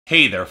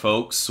Hey there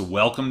folks,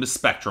 welcome to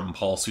Spectrum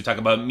Pulse. We talk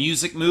about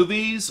music,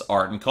 movies,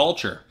 art, and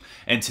culture.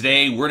 And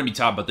today we're going to be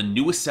talking about the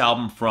newest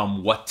album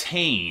from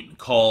Watain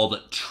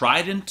called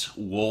Trident,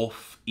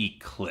 Wolf,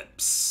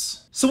 Eclipse.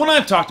 So when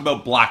I've talked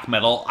about black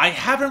metal, I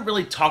haven't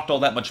really talked all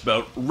that much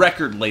about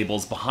record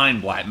labels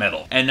behind black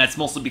metal. And that's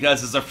mostly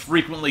because it's a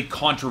frequently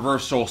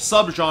controversial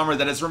subgenre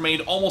that has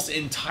remained almost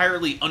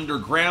entirely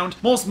underground.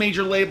 Most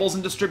major labels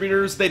and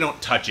distributors, they don't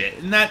touch it,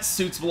 and that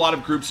suits a lot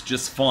of groups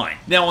just fine.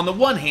 Now on the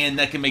one hand,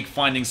 that can make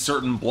finding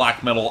certain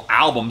black metal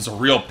albums a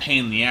real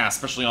pain in the ass,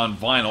 especially on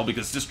vinyl,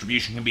 because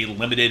distribution can be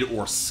limited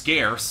or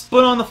scarce.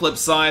 But on the flip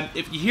side,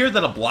 if you hear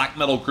that a black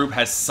metal group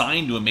has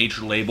signed to a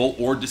major label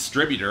or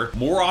distributor,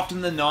 more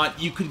often than not,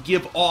 you could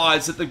give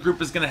odds that the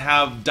group is going to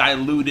have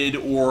diluted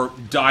or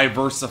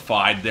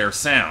diversified their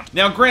sound.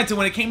 Now granted,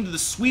 when it came to the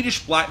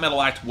Swedish black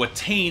metal act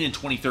Watain in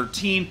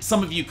 2013,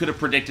 some of you could have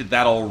predicted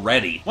that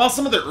already. While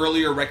some of their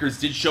earlier records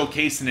did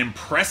showcase an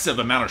impressive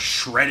amount of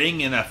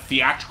shredding and a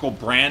theatrical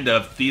brand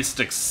of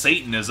theistic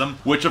Satanism,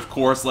 which of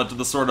course led to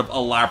the sort of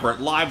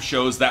elaborate live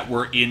shows that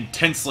were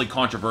intensely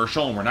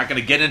controversial, and we're not going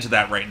to get into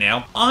that right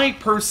now, I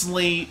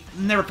personally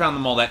never found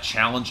them all that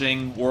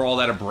challenging or all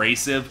that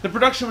abrasive. The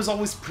production was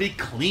always pretty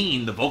clean,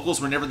 the vocals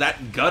were never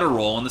that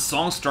guttural, and the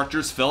song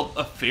structures felt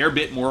a fair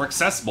bit more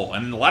accessible,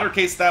 and in the latter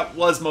case that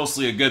was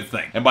mostly a good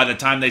thing. And by the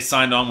time they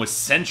signed on with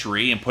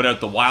Century and put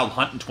out The Wild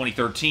Hunt in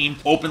 2013,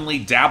 openly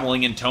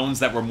dabbling in tones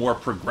that were more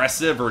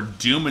progressive or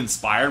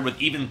doom-inspired with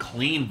even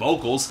clean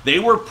vocals, they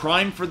were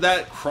primed for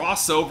that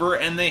crossover,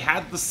 and they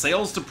had the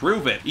sales to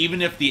prove it,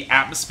 even if the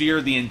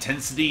atmosphere, the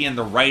intensity, and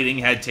the writing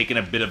had taken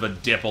a bit of a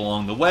dip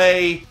along the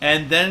way.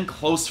 And then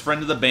close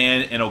friend of the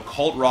band and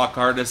occult rock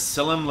artist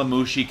Selim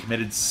Lamouchi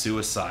committed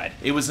suicide.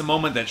 It was a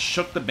moment that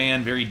shook the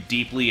band very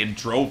deeply and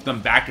drove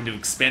them back into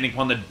expanding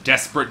upon the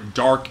desperate,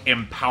 dark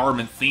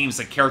empowerment themes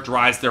that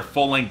characterized their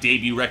full-length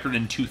debut record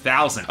in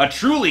 2000. A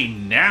truly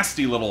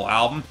nasty little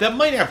album that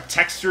might have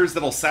textures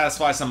that'll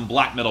satisfy some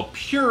black metal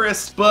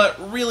purists,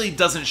 but really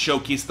doesn't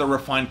showcase the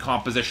refined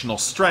compositional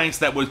strengths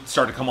that would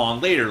start to come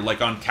on later,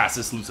 like on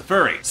Casus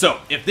Luciferi. So,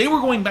 if they were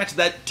going back to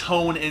that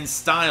tone and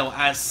style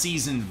as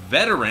seasoned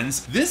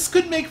veterans, this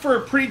could make for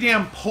a pretty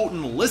damn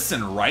potent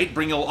listen, right?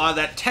 Bring a lot of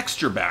that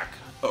texture back.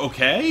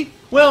 Okay?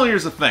 Well,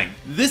 here's the thing.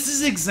 This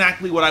is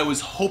exactly what I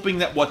was hoping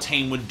that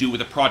Watain would do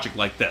with a project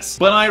like this.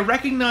 But I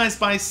recognize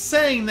by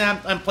saying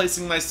that, I'm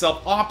placing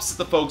myself opposite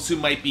the folks who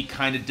might be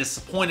kind of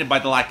disappointed by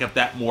the lack of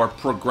that more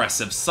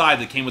progressive side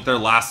that came with their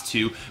last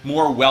two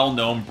more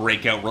well-known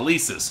breakout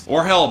releases.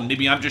 Or hell,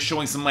 maybe I'm just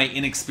showing some of my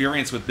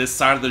inexperience with this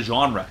side of the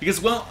genre. Because,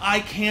 well,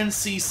 I can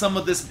see some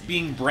of this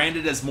being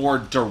branded as more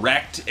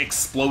direct,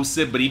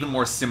 explosive, but even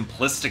more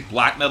simplistic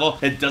black metal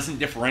that doesn't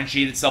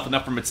differentiate itself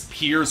enough from its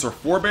peers or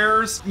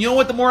forebears. You know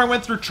what, the more I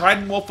went through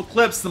Trident, Wolf,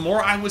 Eclipse, the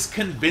more I was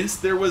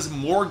convinced there was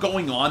more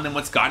going on than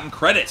what's gotten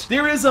credit.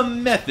 There is a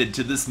method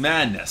to this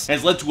madness. It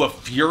has led to a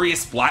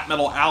furious black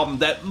metal album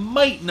that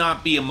might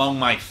not be among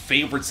my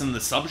favorites in the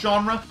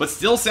subgenre, but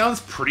still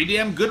sounds pretty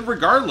damn good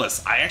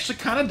regardless. I actually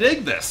kind of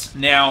dig this.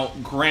 Now,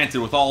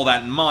 granted, with all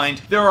that in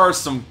mind, there are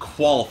some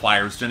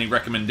qualifiers to any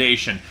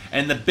recommendation,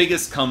 and the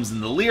biggest comes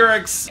in the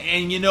lyrics,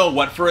 and you know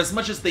what, for as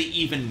much as they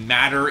even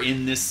matter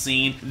in this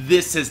scene,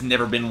 this has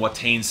never been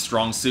Watain's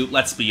strong suit,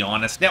 let's be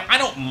honest. Now, I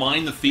don't mind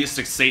the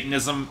theistic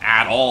Satanism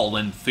at all,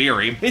 in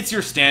theory. It's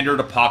your standard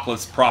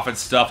apocalypse prophet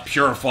stuff,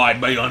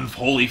 purified by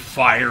unholy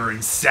fire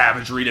and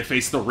savagery to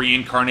face the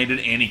reincarnated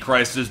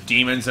Antichrist as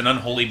demons and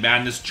unholy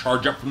madness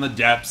charge up from the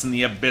depths and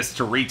the abyss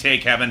to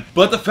retake heaven.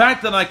 But the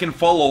fact that I can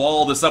follow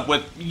all this up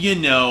with, you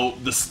know,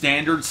 the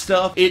standard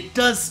stuff, it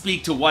does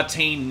speak to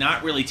Watain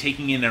not really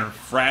taking in a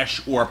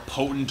fresh or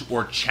potent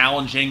or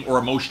challenging or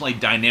emotionally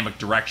dynamic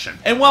direction.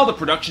 And while the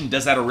production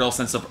does add a real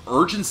sense of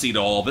urgency to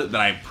all of it that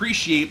I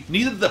appreciate,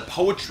 neither the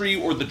poetry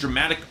or the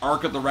dramatic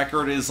arc of the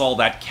record is all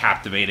that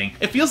captivating.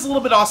 It feels a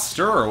little bit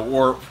austere,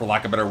 or, for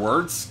lack of better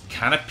words,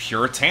 kind of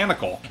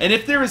puritanical. And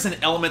if there is an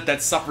element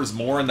that suffers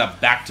more in the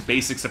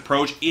back-to-basics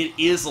approach, it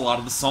is a lot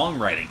of the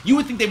songwriting. You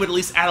would think they would at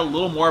least add a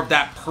little more of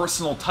that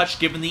personal touch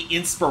given the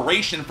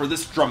inspiration for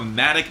this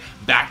dramatic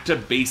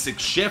back-to-basic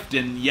shift,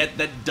 and yet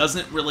that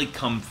doesn't really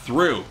come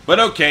through. But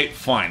okay,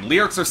 fine.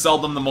 Lyrics are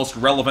seldom the most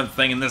relevant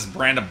thing in this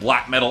brand of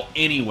black metal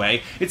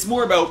anyway. It's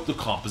more about the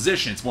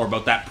composition, it's more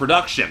about that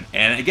production.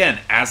 And again,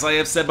 as I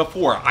have said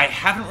before, I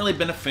haven't really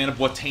been a fan of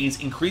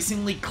Watain's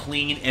increasingly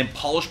clean and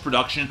polished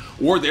production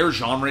or their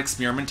genre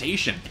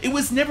experimentation. It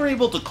was never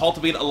able to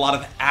cultivate a lot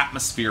of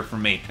atmosphere for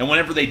me, and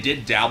whenever they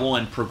did dabble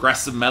in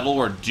progressive metal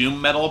or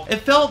doom metal,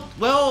 it felt,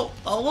 well,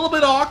 a little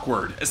bit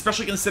awkward,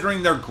 especially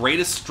considering their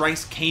greatest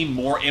strengths came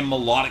more in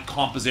melodic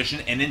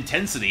composition and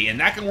intensity, and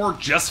that can work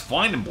just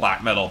fine in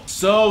black metal.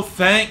 So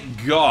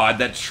thank God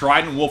that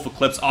Trident, Wolf,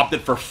 Eclipse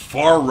opted for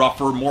far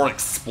rougher, more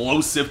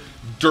explosive,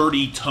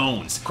 dirty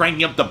tones,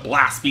 cranking up the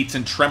blast beats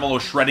and tremolo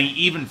shredding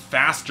even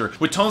faster,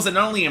 with tones that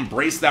not only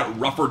embrace that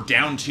rougher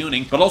down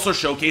tuning, but also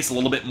showcase a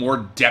little bit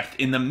more depth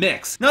in the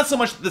mix. Not so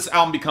much that this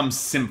album becomes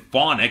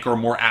symphonic or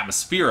more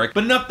atmospheric,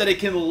 but enough that it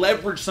can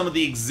leverage some of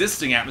the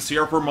existing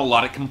atmosphere for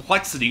melodic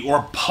complexity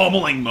or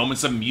pummeling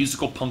moments of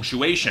musical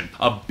punctuation.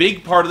 A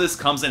big part of this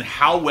comes in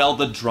how well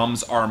the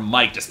drums are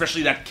mic'd,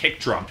 especially that kick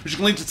drum, which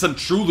can lead to some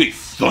truly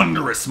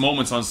thunderous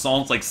moments on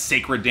songs like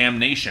Sacred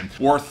Damnation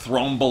or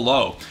Throne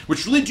Below,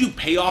 which really do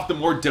pay off the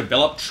more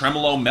developed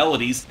tremolo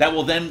melodies that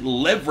will then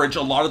leverage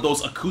a lot of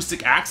those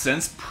acoustic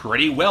accents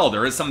pretty well.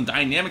 There is some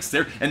dynamics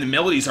there, and the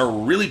melodies are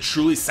really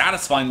truly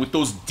satisfying with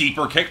those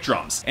deeper kick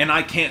drums. And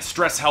I can't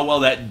stress how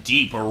well that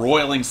deep,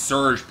 roiling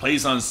surge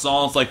plays on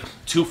songs like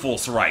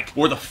Teufelsreich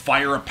or The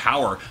Fire of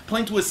Power,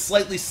 playing to a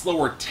slightly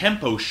slower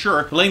tempo,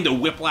 sure, letting the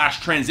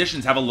whiplash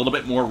transitions have a little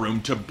bit more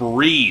room to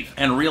breathe.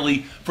 And really,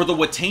 for the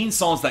Watain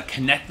songs that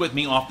connect with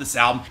me off this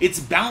album, it's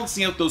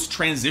balancing out those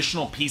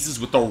transitional pieces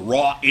with the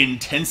raw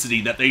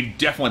intensity that they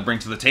definitely bring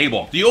to the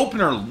table. The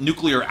opener,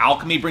 Nuclear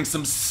Alchemy, brings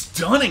some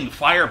stunning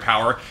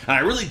firepower, and I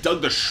really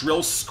dug the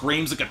shrill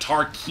screams of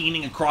guitar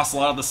keening across a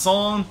lot of the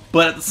song,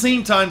 but at the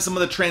same time, some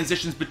of the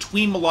transitions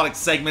between melodic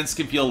segments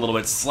can feel a little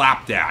bit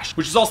slapdash,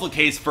 which is also the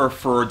case for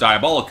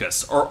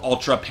Diabolicus or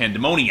Ultra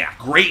Pandemoniac.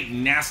 Great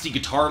nasty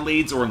guitar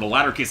leads, or in the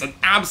latter case, an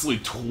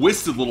absolutely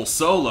twisted little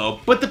solo,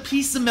 but the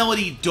piece of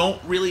melody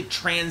don't really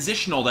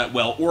transition all that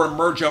well or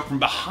emerge out from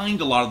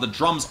behind a lot of the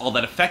drums all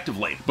that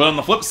effectively. But on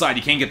the flip side,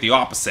 you can't get the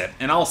opposite,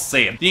 and I'll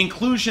say it. The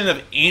inclusion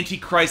of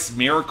Antikrist's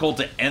Mirakel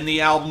to end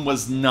the album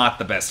was not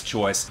the best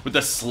choice, with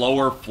a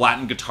slower,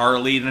 flattened guitar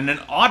lead and an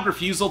odd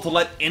refusal to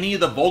let any of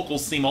the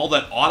vocals seem all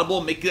that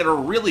audible, making it a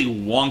really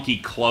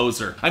wonky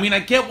closer. I mean, I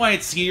get why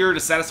it's here to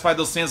satisfy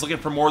those fans looking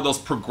for more of those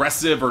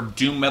progressive or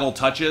doom metal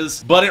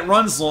touches, but it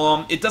runs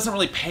long, it doesn't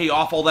really pay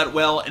off all that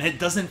well, and it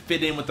doesn't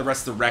fit in with the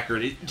rest of the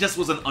record. It just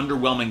was an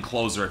underwhelming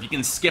closer. If you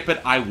can skip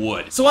it, I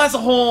would. So as a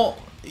whole,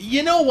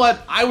 you know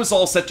what? I was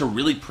all set to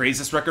really praise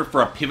this record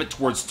for a pivot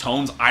towards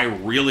tones I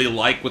really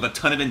like, with a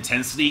ton of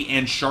intensity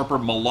and sharper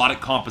melodic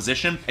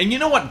composition. And you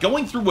know what?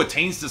 Going through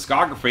Watain's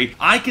discography,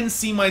 I can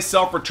see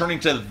myself returning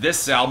to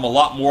this album a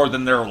lot more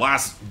than their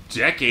last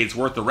decade's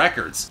worth of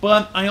records.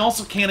 But I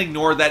also can't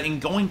ignore that in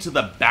going to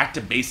the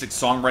back-to-basic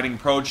songwriting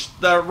approach,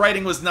 the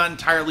writing was not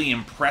entirely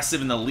impressive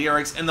in the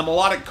lyrics, and the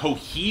melodic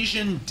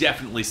cohesion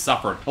definitely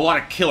suffered. A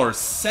lot of killer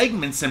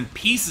segments and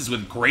pieces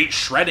with great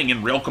shredding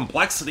and real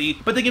complexity,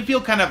 but they can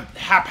feel kind of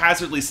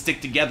haphazardly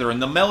stick together,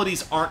 and the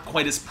melodies aren't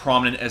quite as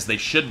prominent as they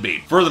should be.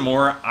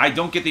 Furthermore, I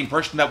don't get the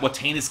impression that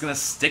Watain is going to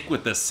stick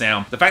with this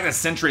sound. The fact that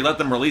Century let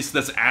them release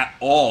this at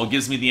all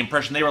gives me the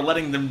impression they were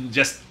letting them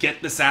just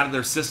get this out of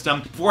their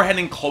system before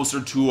heading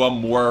closer to a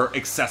more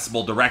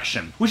accessible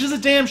direction. Which is a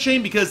damn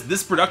shame, because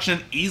this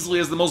production easily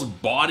has the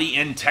most body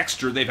and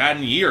texture they've had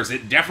in years.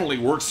 It definitely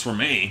works for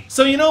me.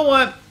 So you know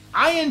what?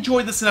 I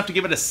enjoyed this enough to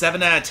give it a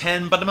 7 out of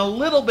 10, but I'm a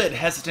little bit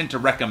hesitant to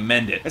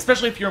recommend it,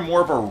 especially if you're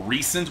more of a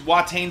recent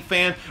Watain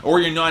fan,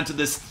 or you're not into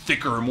this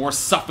thicker, more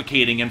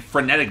suffocating and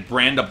frenetic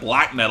brand of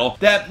black metal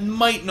that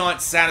might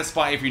not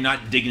satisfy if you're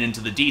not digging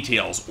into the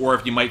details, or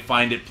if you might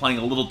find it playing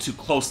a little too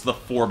close to the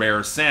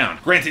forebear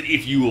sound. Granted,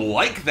 if you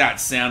like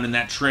that sound and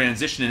that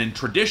transition and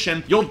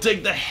tradition, you'll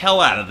dig the hell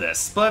out of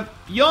this, but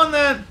beyond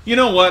that, you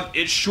know what?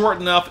 It's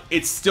short enough,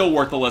 it's still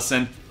worth a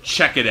listen.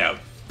 Check it out.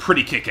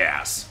 Pretty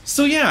kick-ass.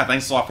 So yeah,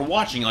 thanks a lot for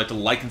watching. I'd like to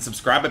like and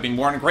subscribe. I'd be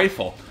more than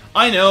grateful.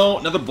 I know,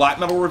 another black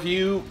metal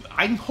review.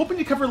 I'm hoping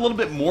to cover a little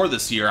bit more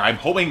this year. I'm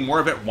hoping more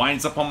of it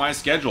winds up on my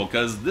schedule,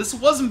 because this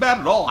wasn't bad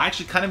at all. I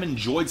actually kind of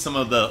enjoyed some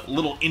of the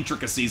little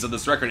intricacies of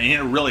this record, and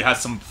it really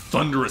has some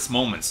thunderous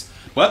moments.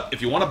 But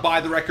if you want to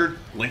buy the record,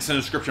 links in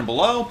the description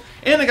below,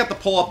 and I got the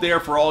poll up there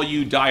for all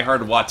you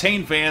diehard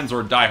Watain fans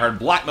or diehard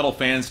black metal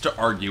fans to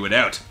argue it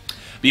out.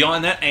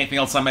 Beyond that, anything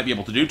else I might be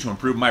able to do to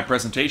improve my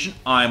presentation,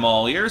 I'm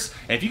all ears.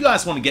 And if you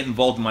guys want to get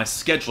involved in my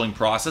scheduling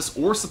process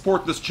or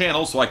support this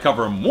channel so I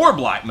cover more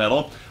black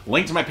metal,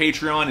 link to my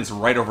Patreon is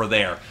right over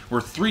there, where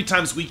 3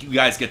 times a week you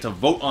guys get to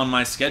vote on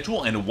my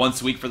schedule, and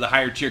once a week for the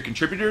higher tier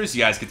contributors,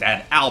 you guys get to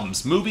add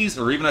albums, movies,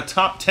 or even a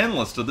top 10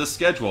 list of this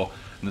schedule.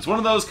 And there's one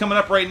of those coming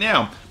up right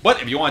now.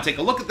 But if you want to take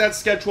a look at that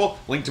schedule,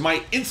 link to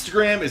my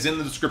Instagram is in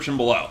the description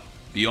below.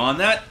 Beyond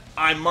that,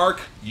 I'm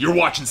Mark, you're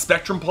watching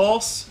Spectrum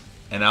Pulse,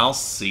 and I'll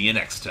see you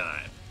next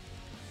time.